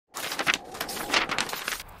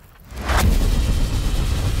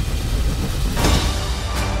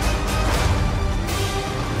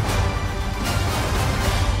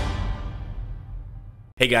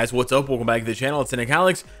Hey guys, what's up? Welcome back to the channel. It's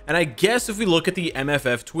Cynicalex, and I guess if we look at the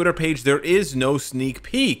MFF Twitter page, there is no sneak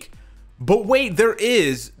peek. But wait, there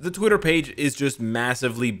is. The Twitter page is just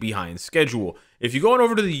massively behind schedule. If you go on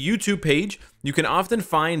over to the YouTube page, you can often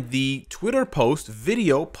find the Twitter post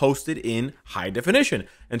video posted in high definition.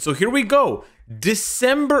 And so here we go.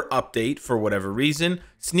 December update, for whatever reason,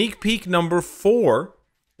 sneak peek number 4.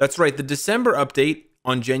 That's right, the December update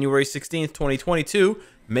on January 16th, 2022.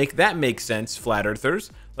 Make that make sense, flat earthers.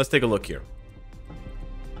 Let's take a look here.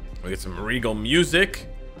 We get some regal music.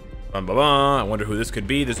 Bum, bum, bum. I wonder who this could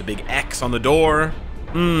be. There's a big X on the door.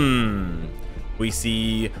 We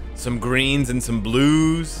see some greens and some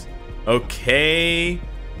blues. Okay.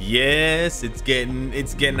 Yes, it's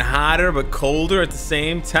getting hotter but colder at the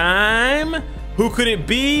same time. Who could it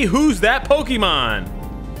be? Who's that Pokemon?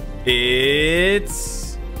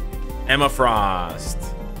 It's Emma Frost.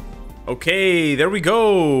 Okay, there we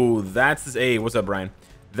go. That's hey, what's up, Brian?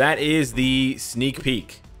 That is the sneak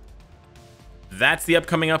peek. That's the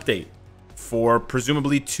upcoming update for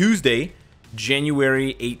presumably Tuesday,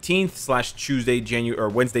 January 18th / Tuesday,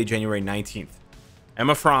 Wednesday, January 19th.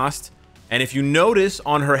 Emma Frost, and if you notice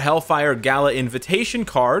on her Hellfire Gala invitation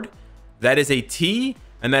card, that is a T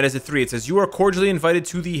and that is a 3. It says you are cordially invited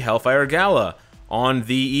to the Hellfire Gala on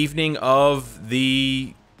the evening of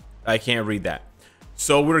the. I can't read that.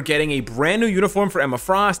 So we're getting a brand new uniform for Emma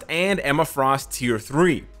Frost and Emma Frost Tier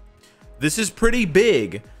 3. This is pretty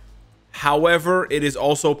big. However, it is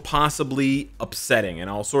also possibly upsetting, and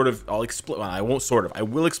I'll explain. Well, I won't sort of. I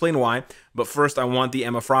will explain why. But first, I want the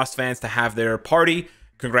Emma Frost fans to have their party.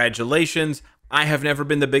 Congratulations. I have never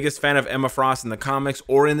been the biggest fan of Emma Frost in the comics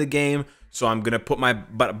or in the game, so I'm gonna put my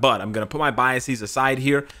I'm gonna put my biases aside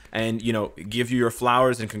here and give you your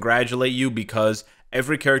flowers and congratulate you because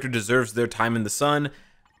every character deserves their time in the sun.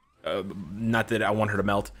 Not that I want her to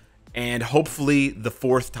melt. And hopefully the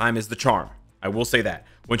 4th time is the charm. I will say that.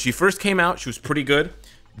 When she first came out, she was pretty good.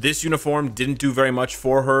 This uniform didn't do very much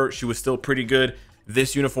for her. She was still pretty good.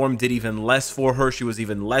 This uniform did even less for her. She was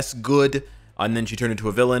even less good. And then she turned into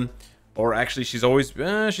a villain. Or actually, she's always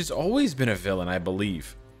been a villain, I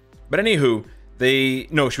believe. But anywho,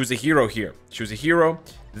 no, she was a hero here. She was a hero.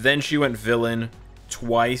 Then she went villain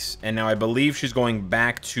twice, and now I believe she's going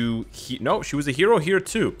back to no, she was a hero here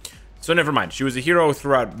too, so never mind. She was a hero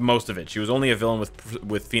throughout most of it. She was only a villain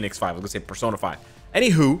with Phoenix 5. I was gonna say Persona 5.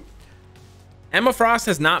 Anywho, Emma Frost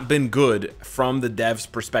has not been good from the devs'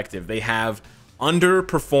 perspective. They have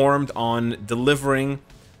underperformed on delivering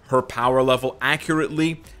her power level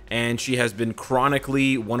accurately, and she has been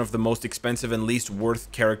chronically one of the most expensive and least worth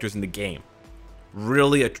characters in the game.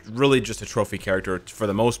 Really just a trophy character for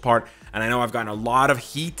the most part. And I know I've gotten a lot of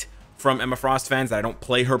heat from Emma Frost fans that I don't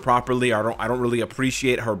play her properly. I don't really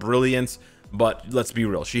appreciate her brilliance, but let's be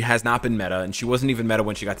real, she has not been meta, and she wasn't even meta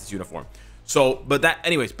when she got this uniform. So but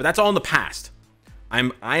that's all in the past.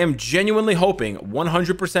 I am genuinely hoping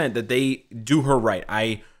 100% that they do her right.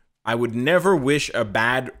 I would never wish a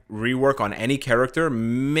bad rework on any character.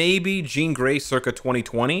 Maybe Jean Grey circa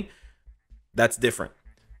 2020. That's different.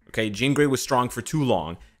 Okay, Jean Grey was strong for too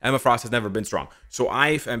long. Emma Frost has never been strong. So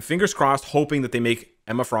I am fingers crossed hoping that they make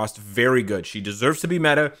Emma Frost very good. She deserves to be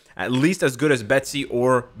meta, at least as good as Betsy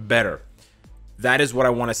or better. That is what I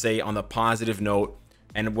want to say on the positive note.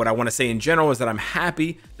 And what I want to say in general is that I'm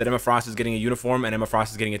happy that Emma Frost is getting a uniform and Emma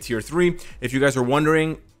Frost is getting a tier 3. If you guys are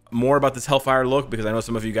wondering more about this Hellfire look, because I know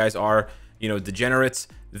some of you guys are, degenerates,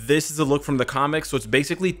 this is a look from the comics. So it's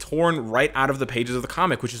basically torn right out of the pages of the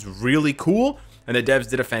comic, which is really cool. And the devs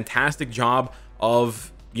did a fantastic job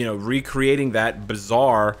of, recreating that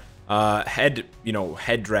bizarre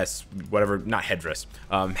headdress, whatever, not headdress,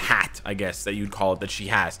 hat, I guess that you'd call it, that she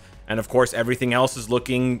has. And of course, everything else is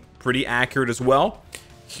looking pretty accurate as well.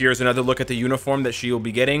 Here's another look at the uniform that she will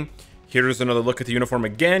be getting. Here's another look at the uniform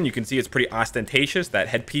again. You can see it's pretty ostentatious, that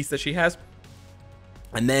headpiece that she has.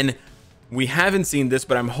 And then we haven't seen this,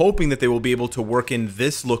 but I'm hoping that they will be able to work in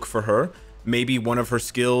this look for her. Maybe one of her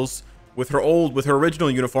skills with her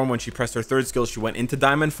original uniform, when she pressed her 3rd skill, she went into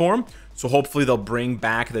diamond form. So hopefully they'll bring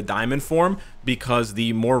back the diamond form, because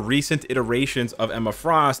the more recent iterations of Emma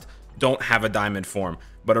Frost don't have a diamond form.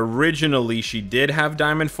 But originally she did have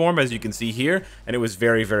diamond form, as you can see here, and it was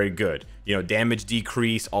very, very good. Damage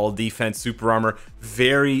decrease, all defense, super armor,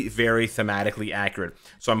 very, very thematically accurate.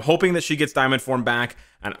 So I'm hoping that she gets diamond form back,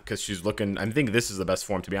 and because she's looking, I think this is the best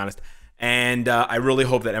form, to be honest. And I really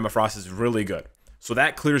hope that Emma Frost is really good. So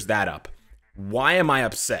that clears that up. Why am I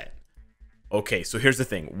upset? Okay, so here's the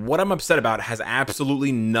thing. What I'm upset about has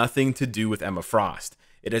absolutely nothing to do with Emma Frost.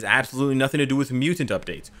 It has absolutely nothing to do with mutant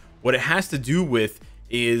updates. What it has to do with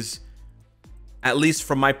is at least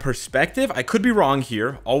from my perspective, I could be wrong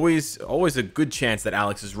here. Always a good chance that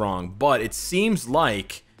Alex is wrong, but it seems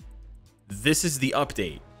like this is the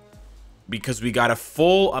update. Because we got a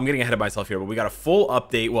full, I'm getting ahead of myself here, but we got a full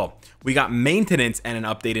update. Well, we got maintenance and an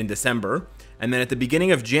update in December. And then at the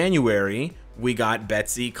beginning of January, we got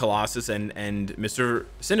Betsy, Colossus, and Mr.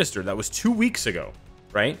 Sinister. That was 2 weeks ago,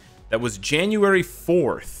 right? That was January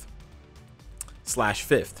 4th /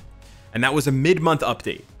 5th. And that was a mid-month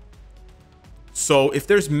update. So if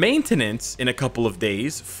there's maintenance in a couple of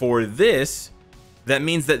days for this, that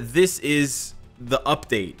means that this is the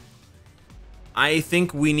update. I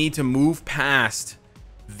think we need to move past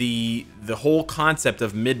the whole concept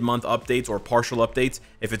of mid-month updates or partial updates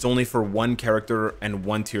if it's only for one character and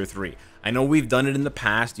one tier 3. I know we've done it in the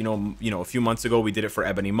past, you know, a few months ago we did it for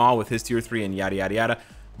Ebony Maw with his tier 3 and yada yada yada,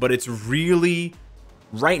 but it's really,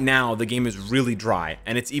 right now the game is really dry,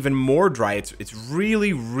 and it's even more dry. It's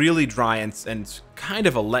really dry and kind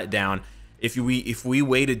of a letdown if we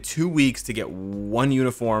waited 2 weeks to get one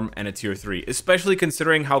uniform and a tier 3, especially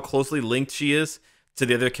considering how closely linked she is to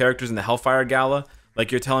the other characters in the Hellfire Gala. Like,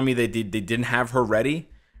 you're telling me they didn't have her ready,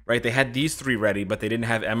 right? They had these 3 ready, but they didn't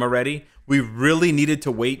have Emma ready. We really needed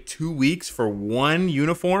to wait 2 weeks for one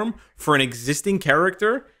uniform for an existing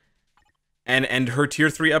character and her tier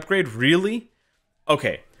 3 upgrade? Really?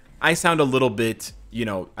 Okay, I sound a little bit, you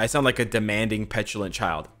know, I sound like a demanding, petulant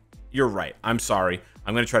child. You're right. I'm sorry.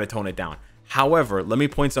 I'm going to try to tone it down. However, let me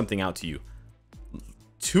point something out to you.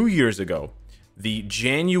 2 years ago, the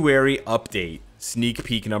January update sneak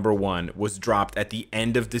peek number 1 was dropped at the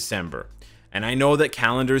end of December. And I know that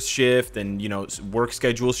calendars shift and, you know, work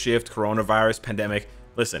schedules shift, coronavirus, pandemic.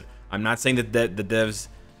 Listen, I'm not saying that the devs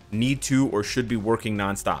need to or should be working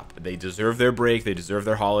nonstop. They deserve their break. They deserve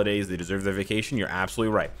their holidays. They deserve their vacation. You're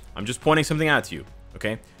absolutely right. I'm just pointing something out to you,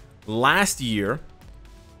 okay? Last year,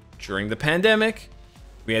 during the pandemic,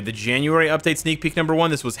 we had the January update sneak peek number 1.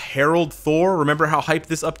 This was Herald Thor. Remember how hyped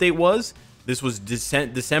this update was? This was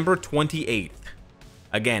December 28th.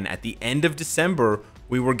 Again, at the end of December,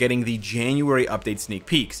 we were getting the January update sneak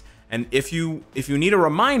peeks. And if you need a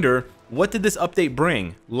reminder, what did this update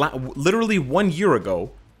bring? Literally 1 year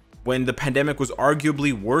ago, when the pandemic was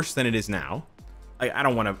arguably worse than it is now. I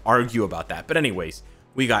don't want to argue about that. But anyways,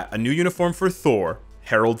 we got a new uniform for Thor,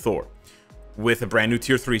 Herald Thor, with a brand new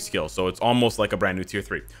tier 3 skill, so it's almost like a brand new tier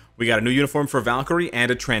 3. We got a new uniform for Valkyrie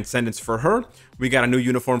and a Transcendence for her. We got a new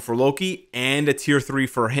uniform for Loki and a tier 3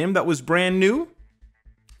 for him that was brand new.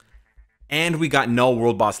 And we got Null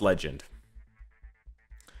World Boss Legend.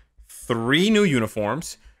 3 new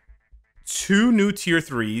uniforms, 2 new tier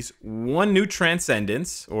 3s, 1 new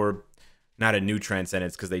Transcendence, or not a new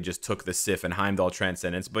Transcendence because they just took the Sif and Heimdall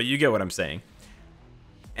Transcendence, but you get what I'm saying.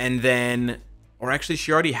 And then, or actually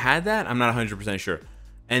she already had that? I'm not 100% sure.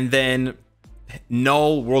 And then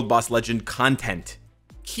Null World Boss Legend content.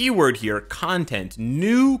 Keyword here, content.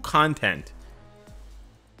 New content.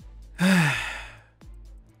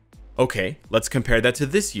 Okay, let's compare that to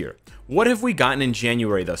this year. What have we gotten in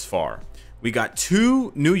January thus far? We got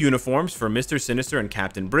 2 new uniforms for Mr. Sinister and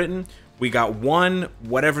Captain Britain. We got 1,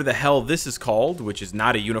 whatever the hell this is called, which is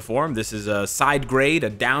not a uniform. This is a side grade, a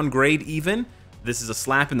downgrade even. This is a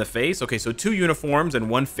slap in the face. Okay, so 2 uniforms and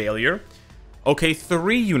 1 failure. Okay,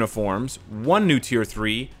 3 uniforms, 1 new tier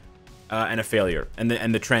 3, and a failure. And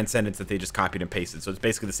the Transcendence that they just copied and pasted. So it's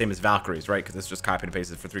basically the same as Valkyrie's, right? Because it's just copied and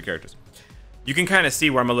pasted for 3 characters. You can kind of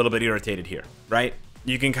see where I'm a little bit irritated here, right?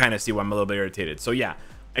 You can kind of see where I'm a little bit irritated. So yeah,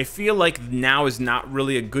 I feel like now is not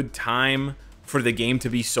really a good time for the game to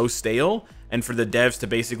be so stale and for the devs to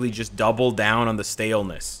basically just double down on the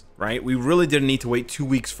staleness, right? We really didn't need to wait 2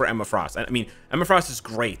 weeks for Emma Frost. I mean, Emma Frost is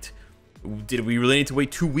great. Did we really need to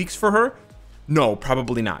wait 2 weeks for her? No,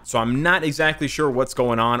 probably not. So I'm not exactly sure what's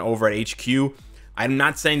going on over at HQ. I'm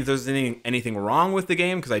not saying that there's anything wrong with the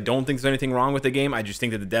game, because I don't think there's anything wrong with the game. I just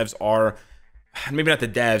think that the devs are, maybe not the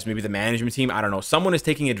devs, maybe the management team, I don't know. Someone is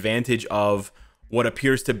taking advantage of what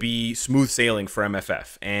appears to be smooth sailing for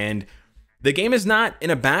MFF. And the game is not in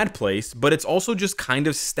a bad place, but it's also just kind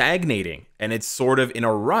of stagnating, and it's sort of in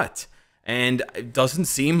a rut. And it doesn't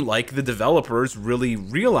seem like the developers really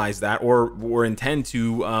realize that or intend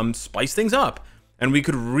to spice things up. And we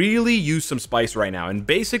could really use some spice right now. And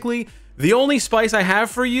basically, the only spice I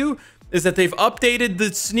have for you is that they've updated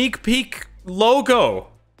the sneak peek logo.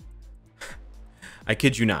 I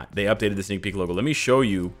kid you not. They updated the sneak peek logo. Let me show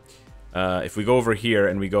you. If we go over here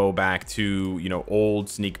and we go back to, you know, old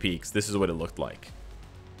sneak peeks, this is what it looked like.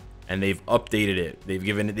 And they've updated it. They've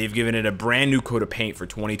given it a brand new coat of paint for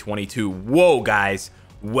 2022. Whoa, guys.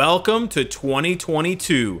 Welcome to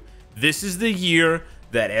 2022. This is the year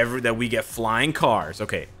that we get flying cars.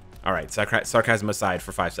 Okay. All right, sarcasm aside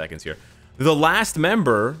for 5 seconds here. The last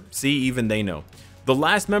member, see, even they know. The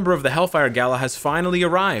last member of the Hellfire Gala has finally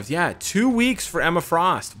arrived. Yeah, 2 weeks for Emma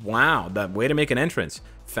Frost. Wow, that way to make an entrance.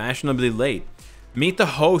 Fashionably late. Meet the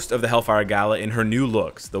host of the Hellfire Gala in her new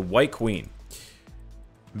looks, the White Queen.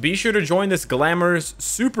 Be sure to join this glamorous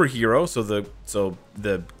superhero. So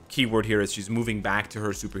the keyword here is she's moving back to her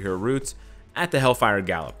superhero roots at the Hellfire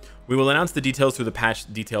Gala. We will announce the details through the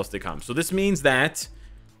patch details to come. So this means that,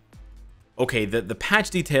 okay, the patch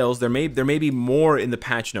details, there may be more in the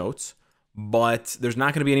patch notes, but there's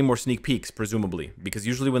not going to be any more sneak peeks, presumably, because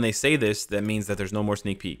usually when they say this, that means that there's no more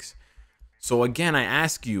sneak peeks. So again, I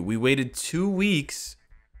ask you, we waited 2 weeks.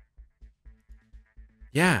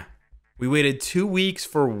 Yeah, we waited 2 weeks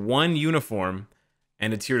for one uniform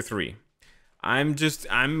and a tier 3. I'm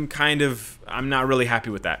not really happy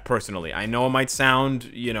with that, personally. I know it might sound,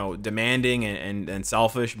 you know, demanding and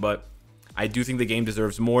selfish, but I do think the game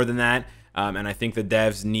deserves more than that. And I think the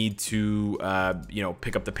devs need to, you know,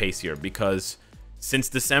 pick up the pace here, because since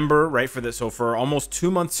December, right, so for almost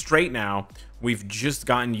 2 months straight now, we've just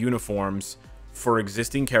gotten uniforms for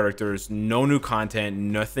existing characters, no new content,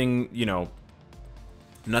 nothing, you know,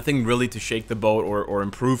 nothing really to shake the boat or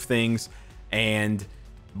improve things. And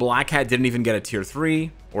Black Hat didn't even get a tier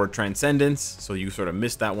 3 or Transcendence, so you sort of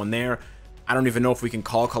missed that one there. I don't even know if we can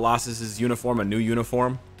call Colossus's uniform a new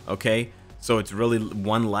uniform, okay? So it's really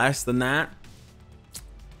one less than that.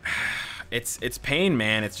 It's pain,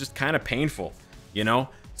 man. It's just kind of painful, you know?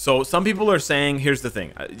 So some people are saying, here's the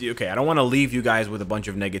thing. Okay, I don't want to leave you guys with a bunch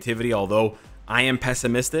of negativity, although I am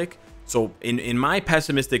pessimistic. So in my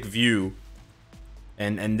pessimistic view,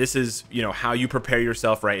 and this is, you know, how you prepare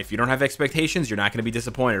yourself, right? If you don't have expectations, you're not going to be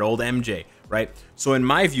disappointed. Old MJ, right? So in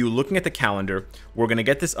my view, looking at the calendar, we're going to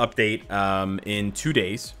get this update in 2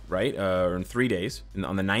 days, right? Or in 3 days,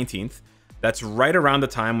 on the 19th. That's right around the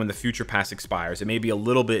time when the Future Pass expires. It may be a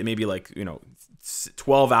little bit, maybe like, you know,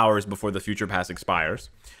 12 hours before the Future Pass expires.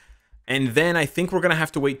 And then I think we're going to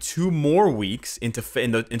have to wait 2 more weeks into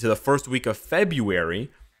the first week of February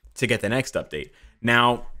to get the next update.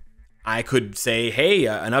 Now, I could say, hey,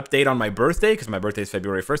 an update on my birthday, because my birthday is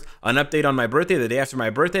February 1st. An update on my birthday, the day after my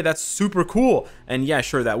birthday, that's super cool. And yeah,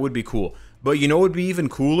 sure, that would be cool. But you know what would be even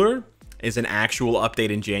cooler? Is an actual update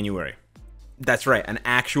in January. That's right, an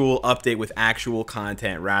actual update with actual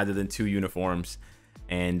content rather than 2 uniforms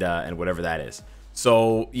and whatever that is.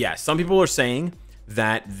 So yeah, some people are saying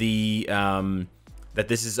that this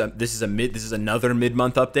is another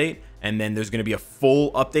mid-month update, and then there's going to be a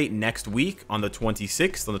full update next week on the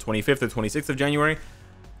 26th, on the 25th or 26th of January.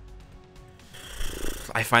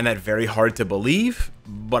 I find that very hard to believe,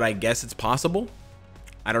 but I guess it's possible.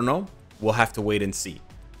 I don't know. We'll have to wait and see.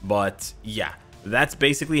 But yeah, that's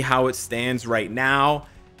basically how it stands right now.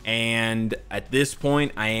 And at this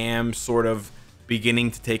point, I am sort of beginning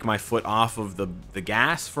to take my foot off of the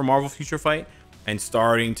gas for Marvel Future Fight and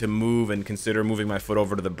starting to move and consider moving my foot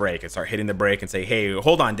over to the brake and start hitting the brake and say, hey,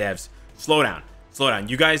 hold on, devs, slow down.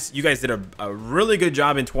 You guys did a really good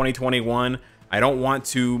job in 2021. I don't want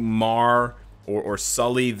to mar or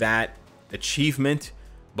sully that achievement,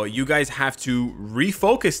 but you guys have to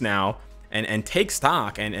refocus now and take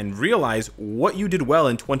stock and realize what you did well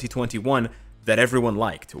in 2021 that everyone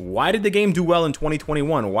liked. Why did the game do well in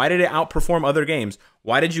 2021? Why did it outperform other games?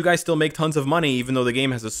 Why did you guys still make tons of money even though the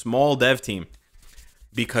game has a small dev team?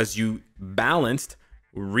 Because you balanced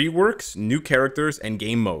reworks, new characters, and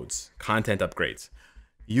game modes, content upgrades.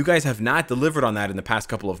 You guys have not delivered on that in the past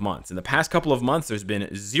couple of months. In the past couple of months, there's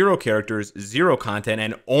been 0 characters, 0 content,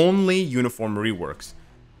 and only uniform reworks.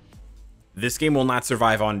 This game will not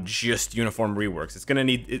survive on just uniform reworks.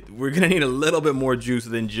 We're gonna need a little bit more juice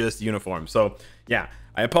than just uniform. So yeah,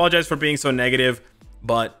 I apologize for being so negative,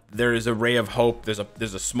 but there is a ray of hope. There's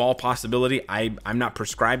a small possibility. I'm not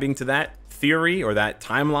prescribing to that theory or that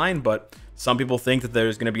timeline, but some people think that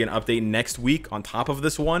there's going to be an update next week on top of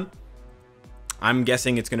this one. I'm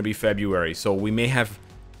guessing it's going to be February, so we may have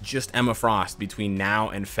just Emma Frost between now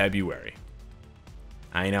and February.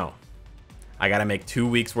 I know. I got to make 2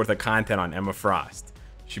 weeks worth of content on Emma Frost.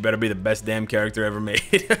 She better be the best damn character ever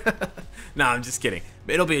made. No, I'm just kidding.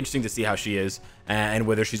 It'll be interesting to see how she is and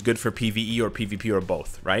whether she's good for PvE or PvP or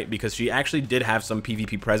both, right? Because she actually did have some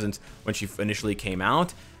PvP presence when she initially came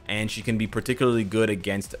out, and she can be particularly good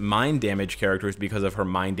against mind damage characters because of her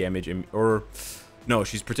mind damage, or no,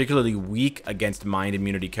 she's particularly weak against mind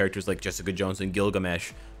immunity characters like Jessica Jones and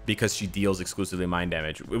Gilgamesh because she deals exclusively mind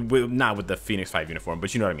damage. Not with the Phoenix 5 uniform,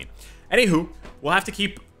 but you know what I mean. Anywho, we'll have to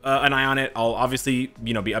keep an eye on it. I'll obviously,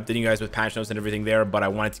 you know, be updating you guys with patch notes and everything there, but I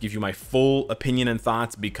wanted to give you my full opinion and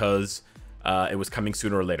thoughts because it was coming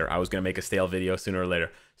sooner or later. I was going to make a stale video sooner or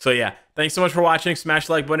later. So yeah, thanks so much for watching. Smash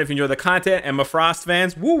the like button if you enjoy the content. Emma Frost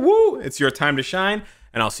fans, woo woo! It's your time to shine,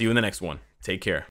 and I'll see you in the next one. Take care.